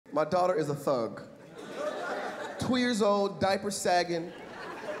My daughter is a thug. 2 years old, diaper sagging.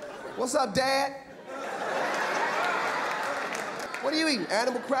 What's up, Dad? What are you eating?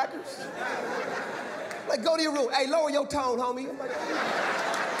 Animal crackers? Like, go to your room. Hey, lower your tone, homie. I'm like,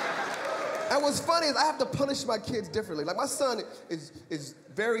 and what's funny is I have to punish my kids differently. Like, my son is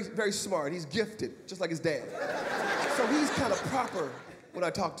very, very smart. He's gifted, just like his dad. So he's kind of proper when I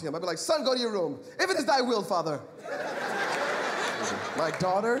talk to him. I'd be like, son, go to your room. If it is thy will, Father. My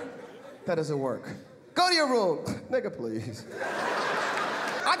daughter, that doesn't work. Go to your room. Nigga, please.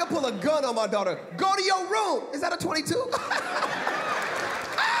 I can pull a gun on my daughter. Go to your room. Is that a 22? Is that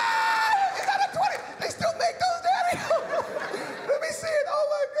a 20? They still make those, Daddy? Let me see it. Oh,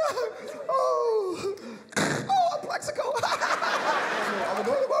 my God. Oh, a Plexico. I'm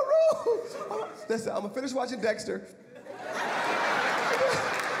going to my room. Listen, I'm going to finish watching Dexter.